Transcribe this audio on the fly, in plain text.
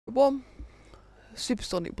everyone,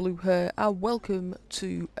 Supersonic Blue here, and welcome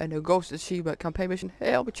to a Ghost of Tsushima campaign mission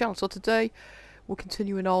here on my channel. So today, we're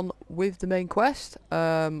continuing on with the main quest.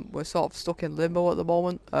 We're sort of stuck in limbo at the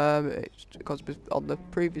moment, it's because on the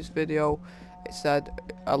previous video, it said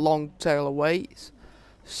a long tail of waits.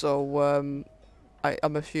 So,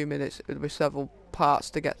 I'm assuming there'll be several parts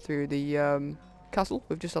to get through the castle.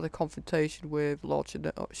 We've just had a confrontation with Lord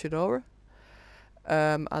Shimura.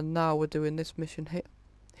 And now we're doing this mission here.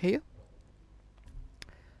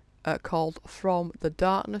 Called From the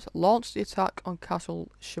Darkness. Launch the attack on Castle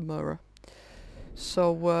Shimura.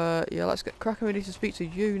 So, yeah, let's get cracking. We need to speak to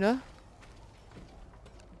Yuna.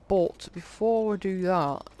 But before we do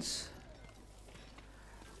that,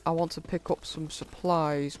 I want to pick up some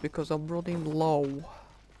supplies because I'm running low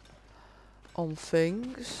on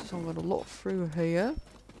things. So I'm going to look through here.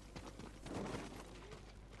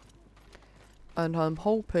 And I'm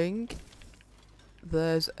hoping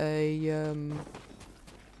there's a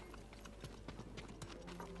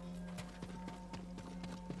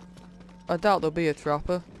I doubt there'll be a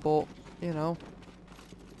trapper, but you know.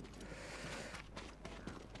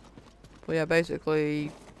 But yeah, basically,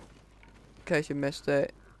 in case you missed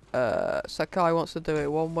it, Sakai wants to do it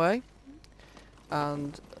one way,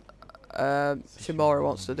 and Shimura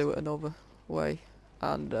wants to do it another way,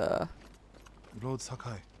 and Lord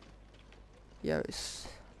Sakai. yeah, it's.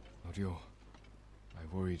 Ryo, I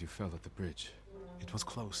worried you fell at the bridge. It was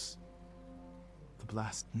close. The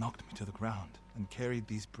blast knocked me to the ground and carried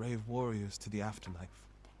these brave warriors to the afterlife.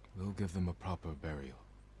 We'll give them a proper burial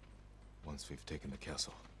once we've taken the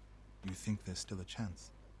castle. You think there's still a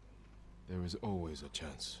chance? There is always a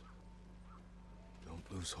chance. Don't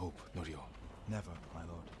lose hope, Ryo. Never, my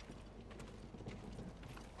lord.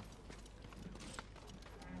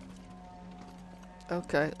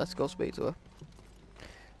 Okay, let's go speak to her.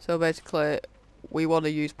 So basically, we want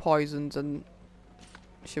to use poisons, and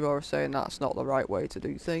Shimura's saying that's not the right way to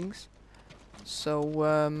do things. So,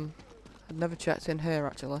 I've never checked in here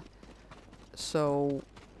actually. So,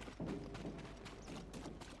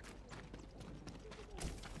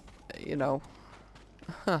 you know.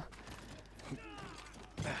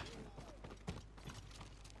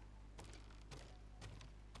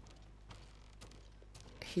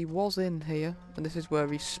 He was in here, and this is where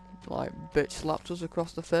he like bitch slapped us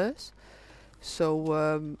across the face.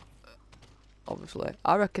 So, obviously,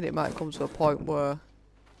 I reckon it might come to a point where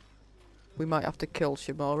we might have to kill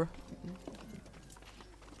Shimura.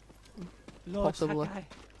 Lord Possibly. Sakai.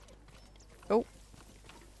 Oh.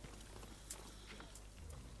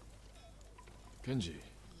 Kenji,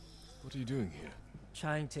 what are you doing here?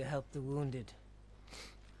 Trying to help the wounded.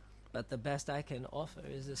 But the best I can offer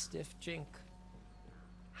is a stiff drink.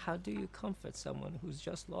 How do you comfort someone who's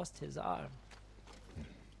just lost his arm?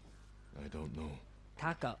 I don't know.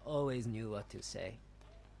 Taka always knew what to say.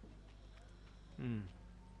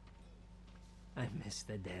 I miss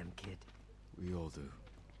the damn kid. We all do.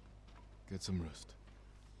 Get some rest.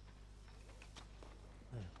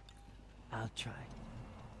 I'll try.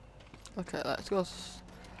 Okay, let's go.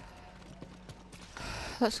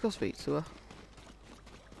 Let's go speak to her.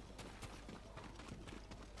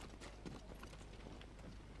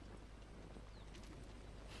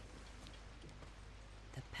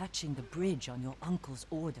 They're patching the bridge on your uncle's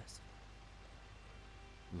orders.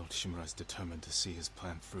 Lord Shimura is determined to see his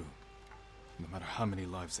plan through, no matter how many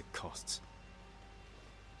lives it costs.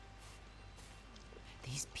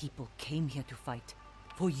 These people came here to fight.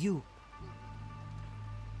 For you.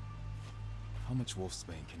 How much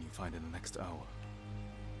wolfsbane can you find in the next hour?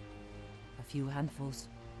 A few handfuls.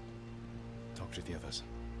 Talk to the others.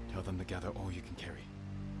 Tell them to gather all you can carry.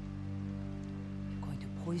 You're going to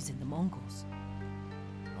poison the Mongols.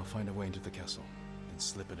 I'll find a way into the castle, then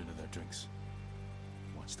slip it into their drinks.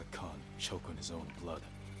 Watch the Khan choke on his own blood.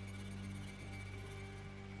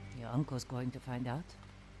 Your uncle's going to find out.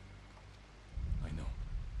 I know.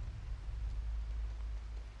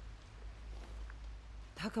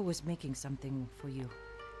 Taka was making something for you.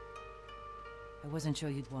 I wasn't sure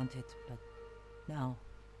you'd want it, but now,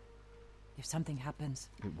 if something happens,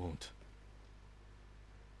 It won't.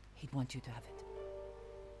 he'd want you to have it.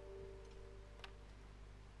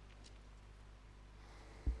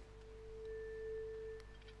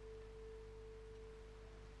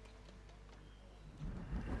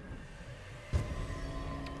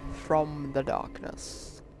 From the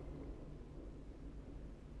darkness.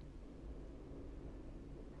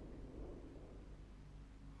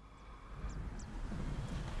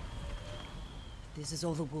 This is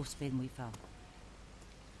all the wolfsbane we found.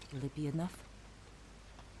 Will it be enough?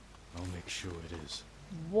 I'll make sure it is.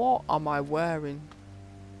 What am I wearing?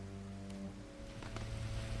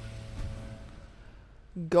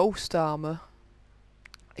 Ghost armor.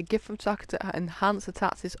 A gift from Saka to enhance the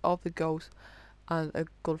tactics of the ghost and a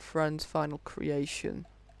good friend's final creation.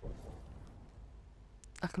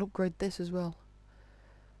 I can upgrade this as well.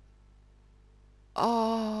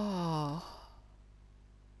 Ah.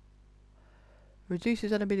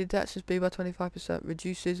 Reduces enemy detection speed by 25%.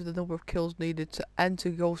 Reduces the number of kills needed to enter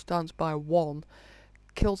Ghost Dance by 1.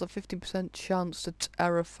 Kills a 50% chance to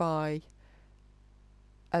terrify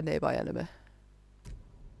a nearby enemy.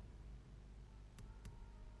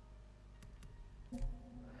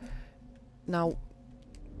 Now,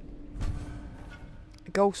 a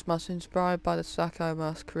ghost mask inspired by the Sakai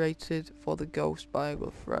mask created for the ghost by a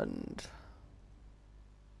good friend.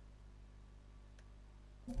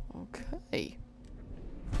 Okay.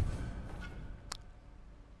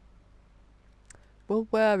 We'll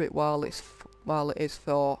wear it while it is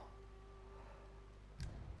for.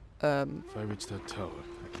 If I reach that tower,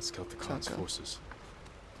 I can scout the Khan's Saka. forces.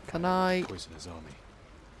 Can I? Poison his army.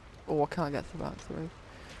 Oh, I can't get back through.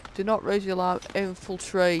 Do not raise your alarm.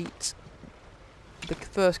 Infiltrate the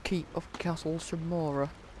first keep of Castle Shimura.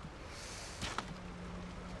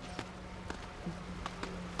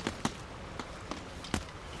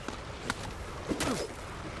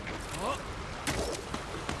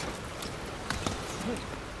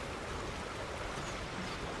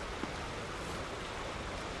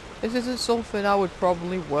 This isn't something I would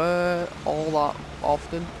probably wear all that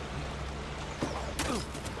often.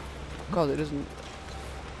 Because it doesn't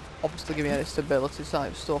obviously give me any stability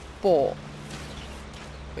type stuff, but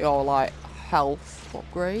your like health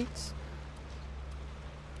upgrades.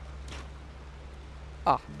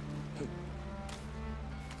 Ah.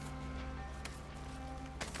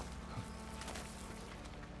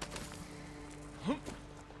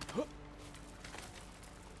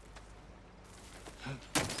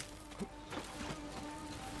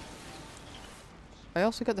 I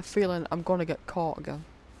also get the feeling I'm gonna get caught again.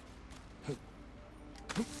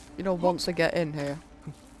 You know, once I get in here.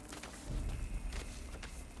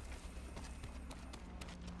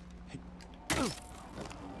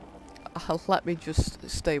 Let me just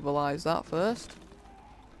stabilize that first.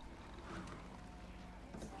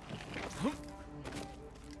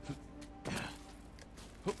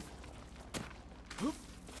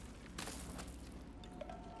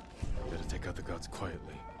 Better take out the guards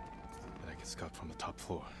quietly. Then I can scout from the top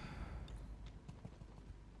floor.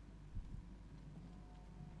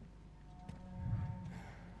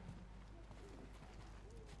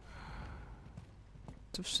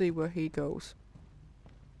 To see where he goes.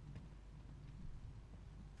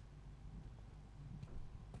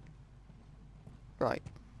 Right.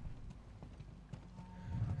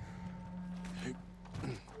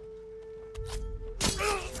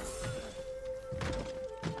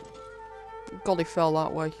 God, he fell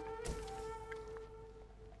that way.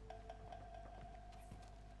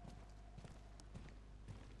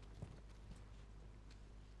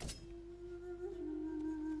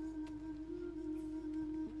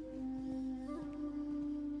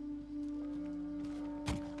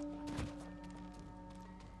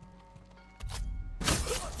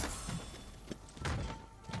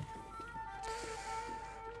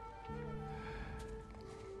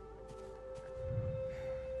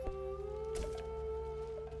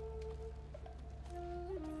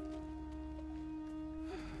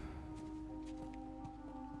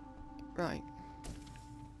 Right.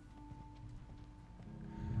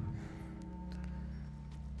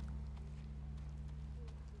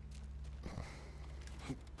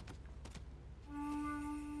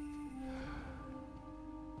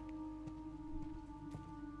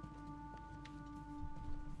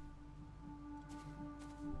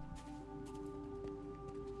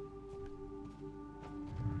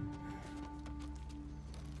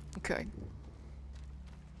 Okay.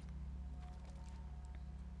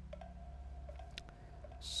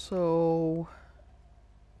 So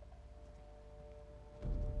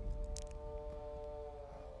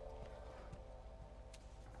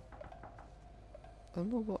I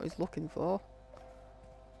don't know what he's looking for.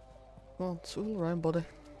 Come on, swirl around, buddy.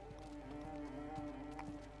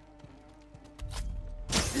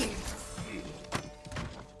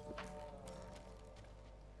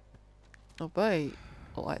 Obey,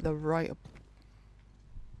 like the right.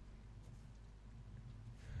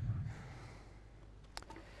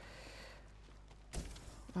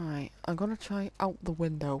 Right, I'm gonna try out the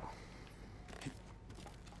window.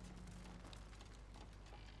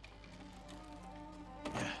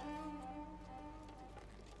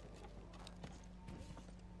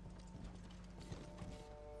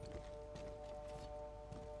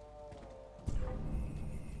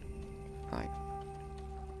 Right.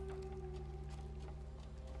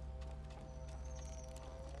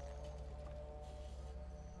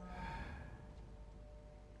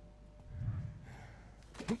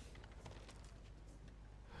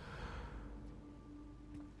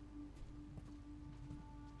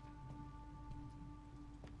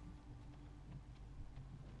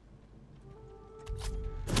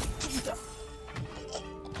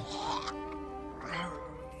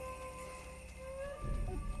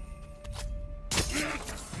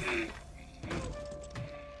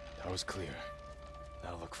 That was clear.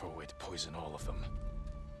 Now look for a way to poison all of them.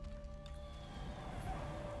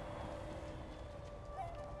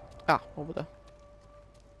 Ah, over there.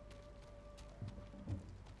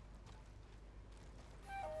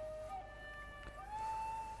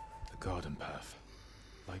 The garden path.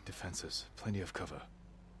 Light defenses, plenty of cover.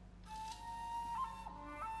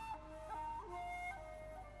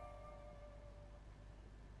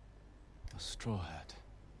 A straw hat.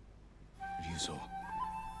 Ryuzo.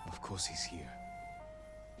 Of course he's here.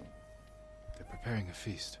 They're preparing a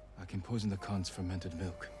feast. I can poison the Khan's fermented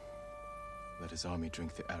milk. Let his army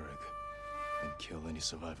drink the arag, and kill any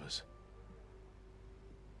survivors.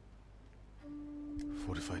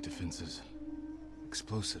 Fortified defenses.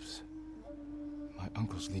 Explosives. My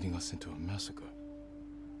uncle's leading us into a massacre.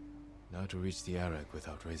 Now to reach the arag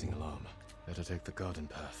without raising alarm. Better take the garden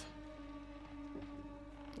path.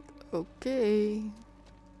 Okay.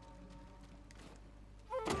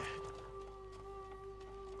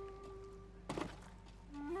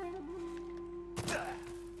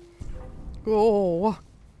 Oh.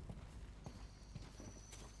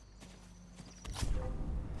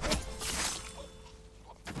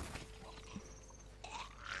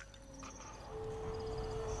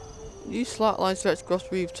 Use slack line stretch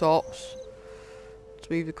across rooftops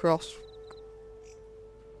to move across.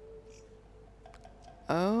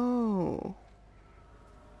 Oh.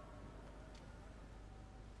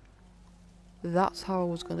 That's how I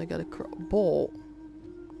was gonna get across. But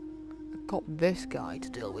I got this guy to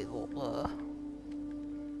deal with up there.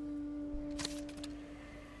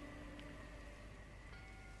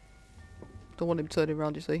 Don't want him turning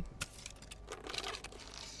around, you see.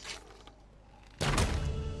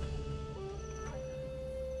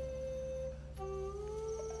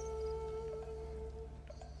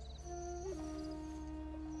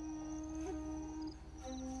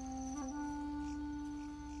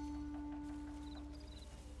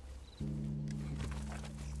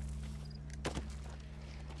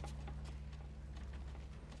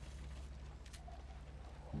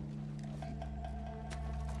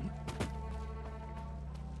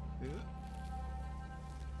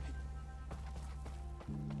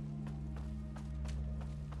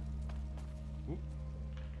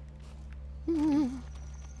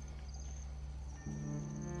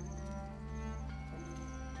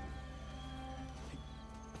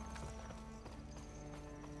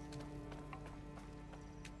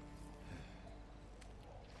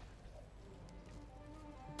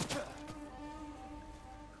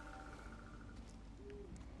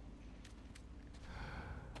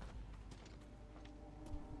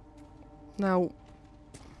 Now,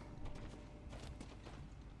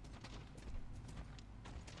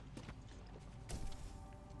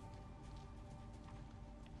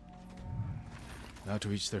 Now to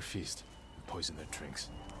reach their feast. Poison their drinks.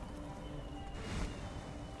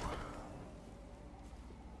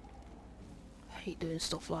 I hate doing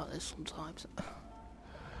stuff like this sometimes.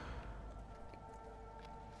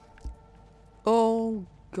 Oh,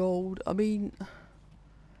 gold. I mean,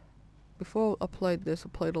 before I played this, I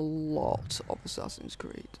played a lot of Assassin's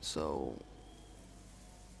Creed, so...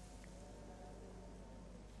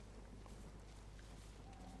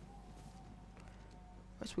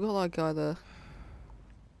 Right, so we got that guy there.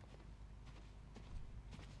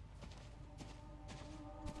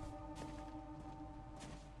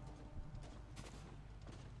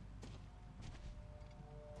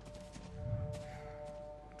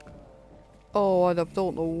 Oh, I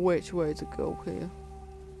don't know which way to go here.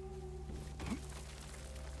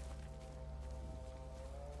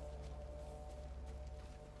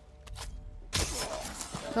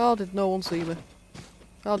 How did no one see me?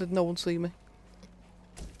 How did no one see me?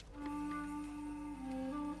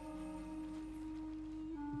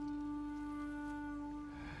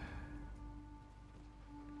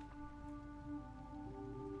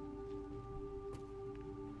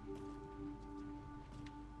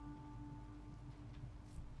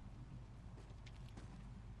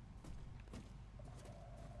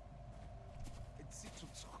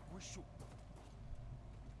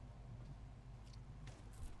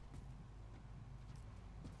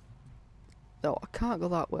 No, I can't go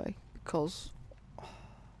that way because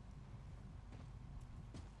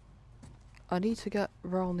I need to get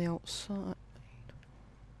around the outside.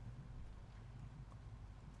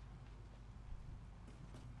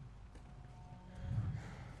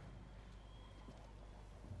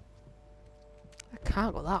 I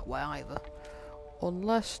can't go that way either,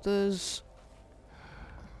 unless there's...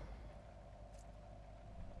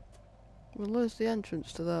 Well, there's the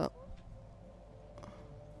entrance to that.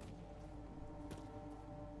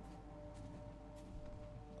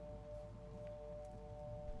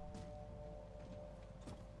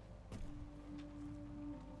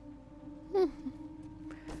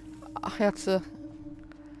 had to...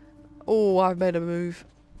 Oh, I've made a move.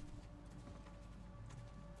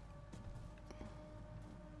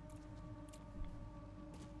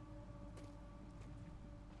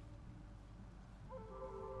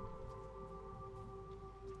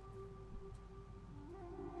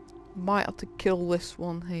 Might have to kill this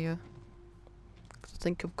one here. 'Cause I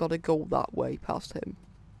think I've got to go that way past him.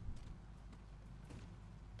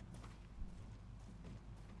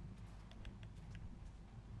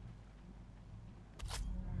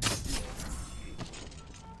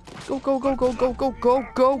 Go, go, go, go, go, go, go,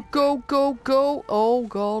 go, go, go, go. Oh,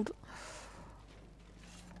 God.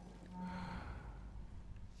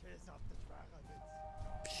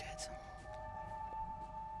 Shit.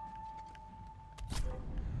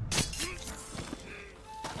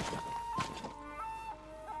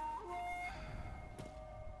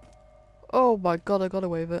 Oh my God, I got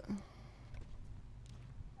away with it.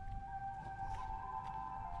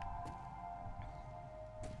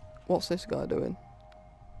 What's this guy doing?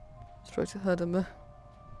 Straight ahead of me.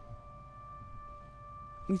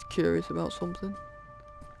 He's curious about something.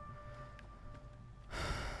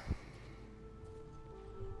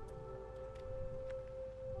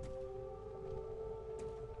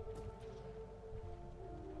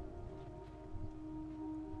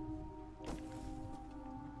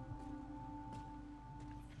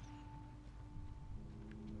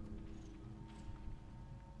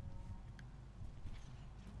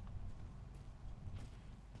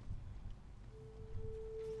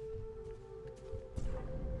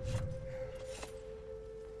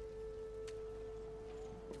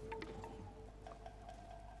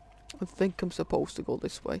 I think I'm supposed to go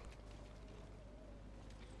this way.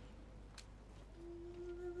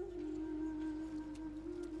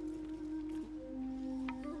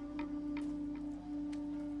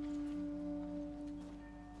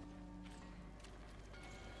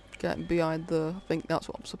 Getting behind the... I think that's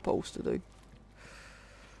what I'm supposed to do.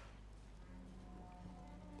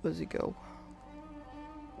 Where's he go?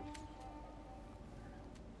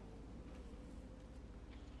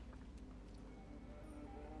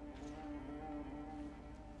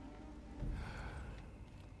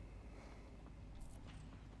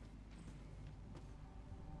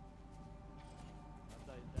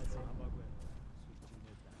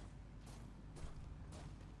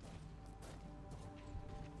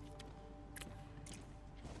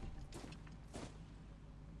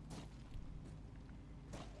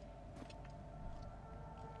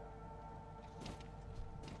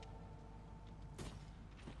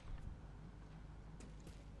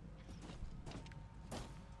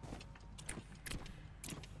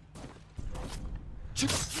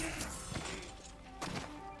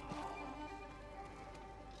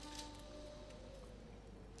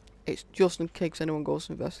 It's just in case anyone goes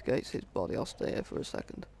to investigate his body. I'll stay here for a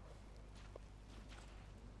second.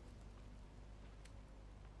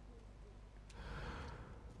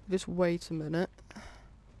 Just wait a minute.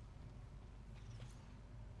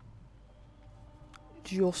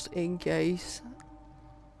 Just in case.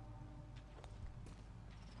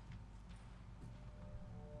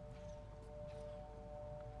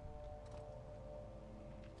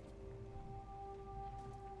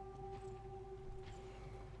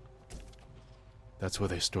 That's where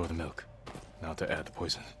they store the milk. Now to add the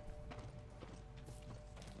poison.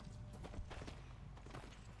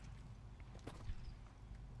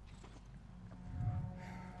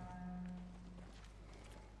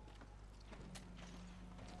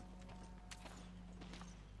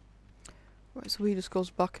 Right, so he just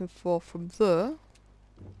goes back and forth from there.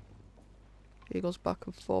 He goes back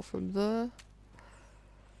and forth from there.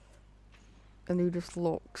 And he just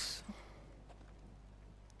looks.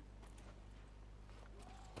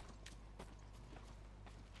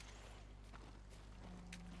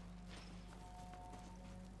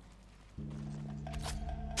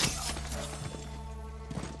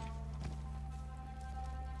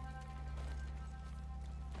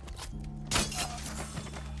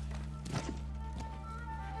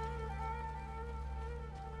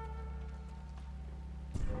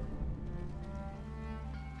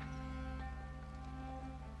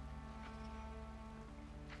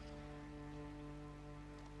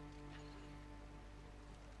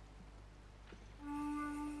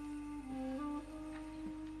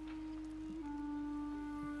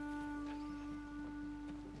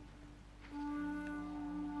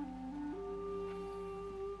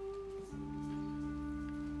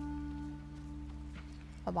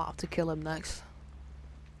 I might have to kill him next.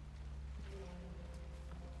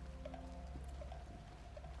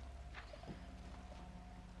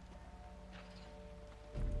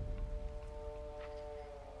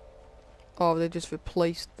 Oh, they just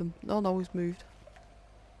replaced them. Oh no, he's moved.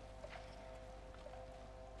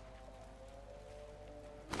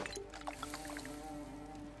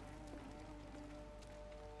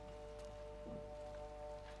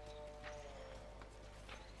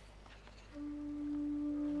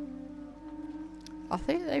 I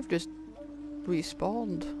think they've just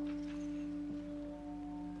respawned.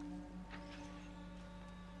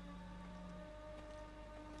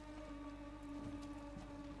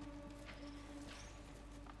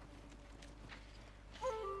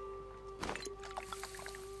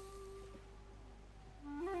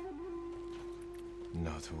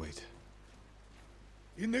 Now to wait.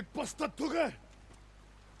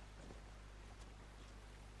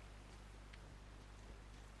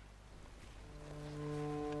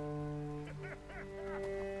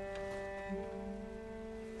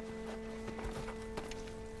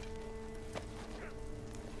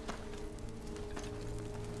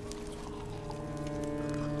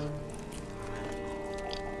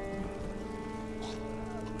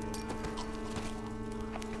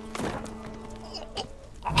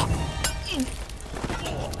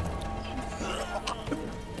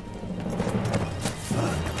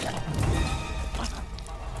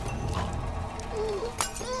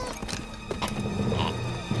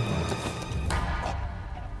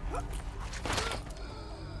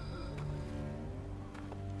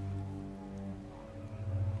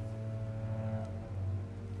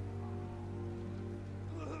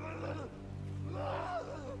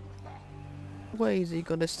 Where is he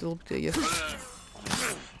gonna still do you?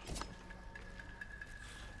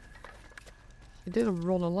 He did a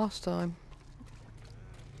runner last time.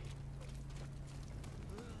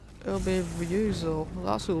 It'll be Ryuzo.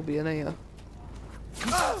 That's who'll be in here.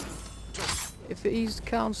 If he's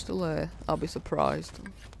Khan still there, I'll be surprised.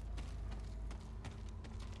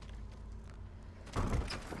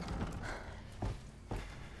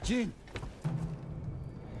 Jin!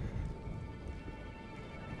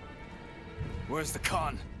 Where's the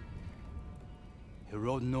Khan? He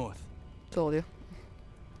rode north. Told you.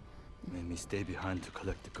 Made me stay behind to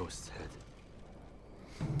collect the ghost's head.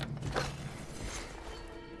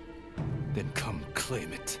 Then come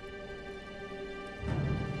claim it.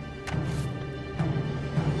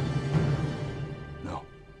 No.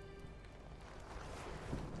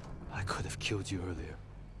 I could have killed you earlier.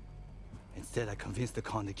 Instead, I convinced the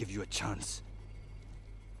Khan to give you a chance.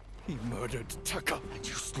 He murdered Taka. And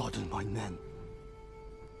you slaughtered my men.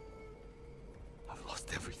 I've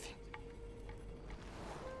lost everything.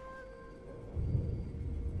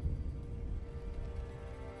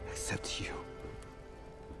 Except you.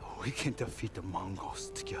 We can defeat the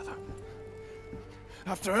Mongols together.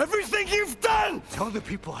 After everything you've done! Tell the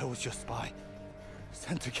people I was your spy.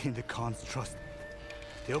 Sent to gain the Khan's trust.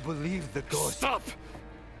 They'll believe the ghost. Stop!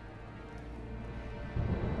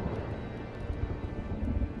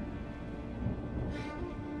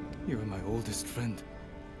 You are my oldest friend,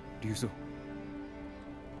 Ryuzo.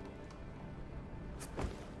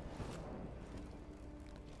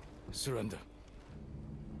 Surrender.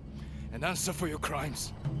 And answer for your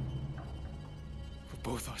crimes. For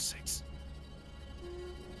both our sakes.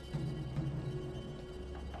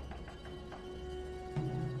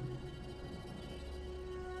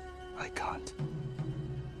 I can't.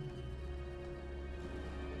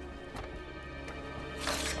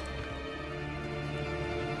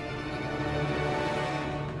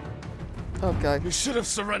 Okay. You should have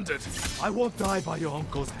surrendered. I won't die by your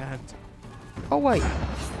uncle's hand. Oh wait.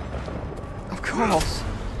 Of course.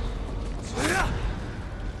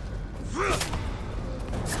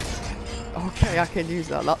 Okay, I can use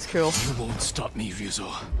that. That's cool. You won't stop me,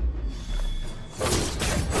 Ryuzo.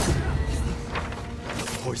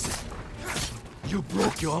 Poison. You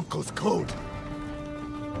broke your uncle's code.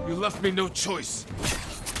 You left me no choice.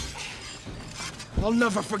 I'll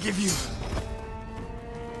never forgive you.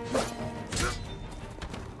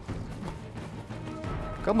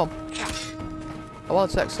 Come on. I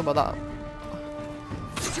want to take some of that.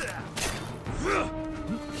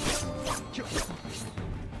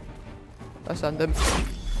 Let's end him.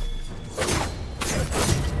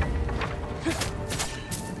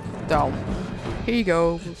 Down. Here he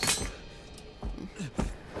goes.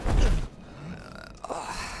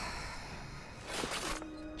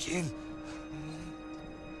 Jin.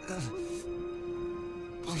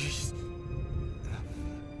 Please.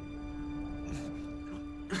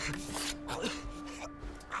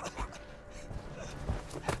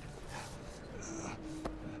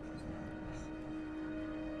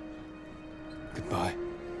 Goodbye,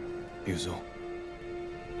 Ryuzo.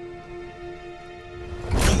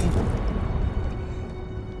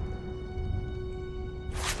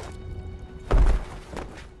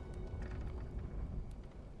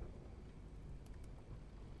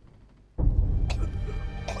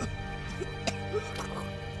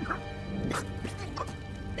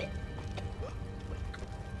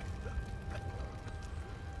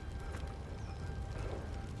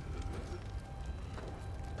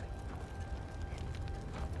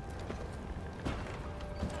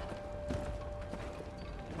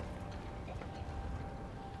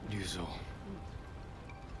 Ryuzo.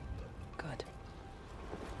 Good.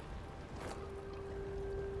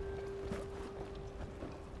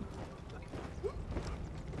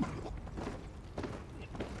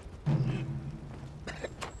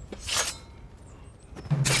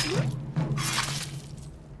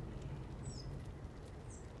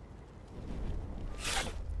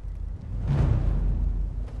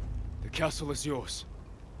 The castle is yours.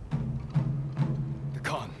 The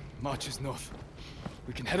Khan marches north.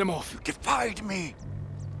 We can head him off. You defied me!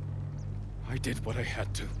 I did what I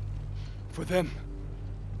had to. For them.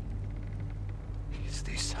 Is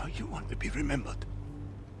this how you want to be remembered?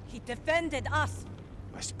 He defended us!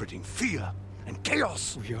 By spreading fear and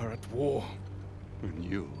chaos! We are at war. And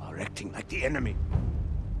you are acting like the enemy.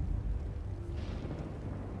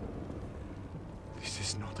 This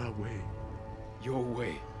is not our way. Your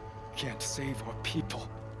way can't save our people.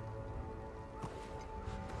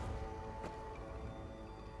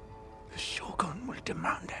 The Shogun will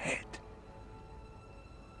demand a head.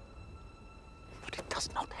 But it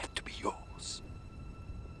does not have to be yours.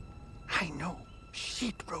 I know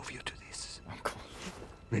she drove you to this. Uncle.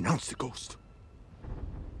 Renounce the ghost.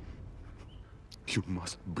 You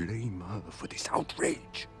must blame her for this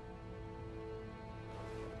outrage.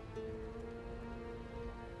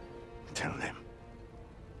 Tell them.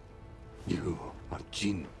 You are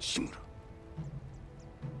Jin Shimura.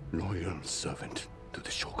 Loyal servant to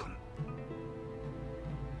the Shogun.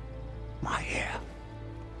 My heir.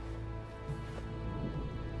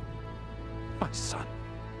 My son.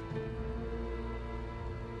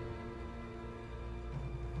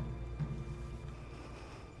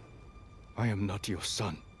 I am not your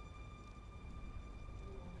son.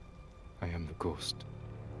 I am the ghost.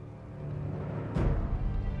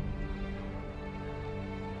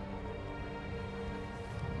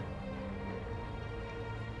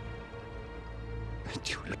 And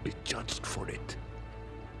you will be judged for it.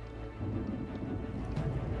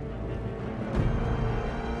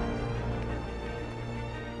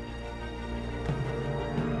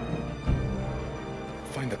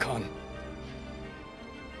 Find the Khan.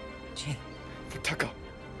 Jin. Futaka.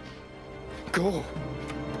 Go!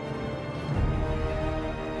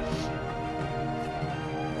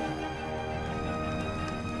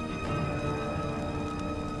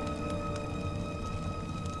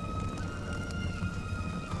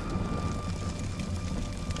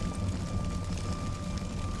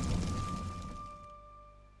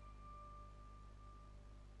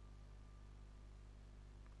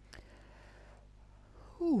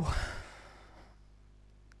 Ooh.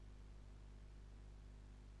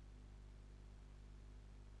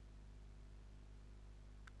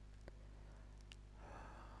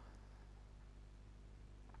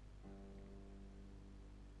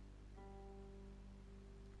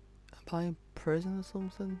 Am I in prison or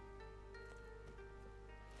something?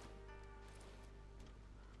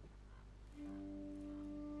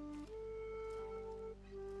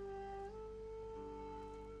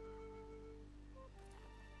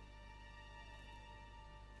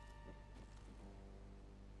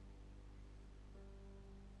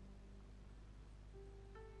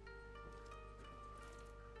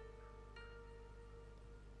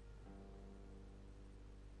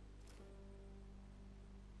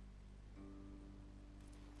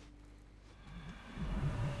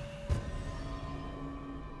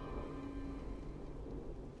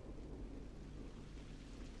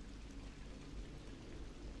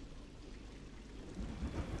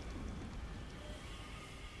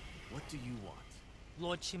 What do you want?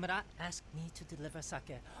 Lord Shimura asked me to deliver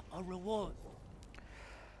sake. A reward.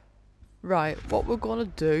 Right, what we're gonna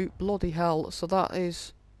do, bloody hell, so that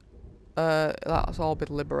is, that's all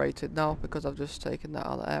been liberated now because I've just taken that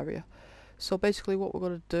out of the area. So basically what we're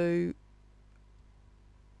gonna do,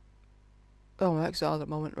 oh, I'm exiled at the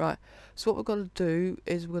moment, right. So what we're gonna do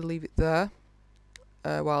is we're gonna leave it there,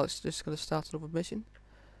 while it's just gonna start another mission.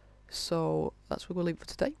 So that's what we're gonna leave it for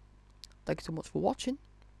today. Thank you so much for watching.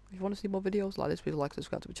 If you want to see more videos like this, please like and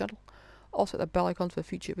subscribe to the channel. Also hit the bell icon for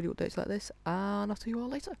future video updates like this, and I'll see you all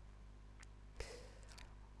later.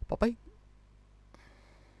 Bye bye.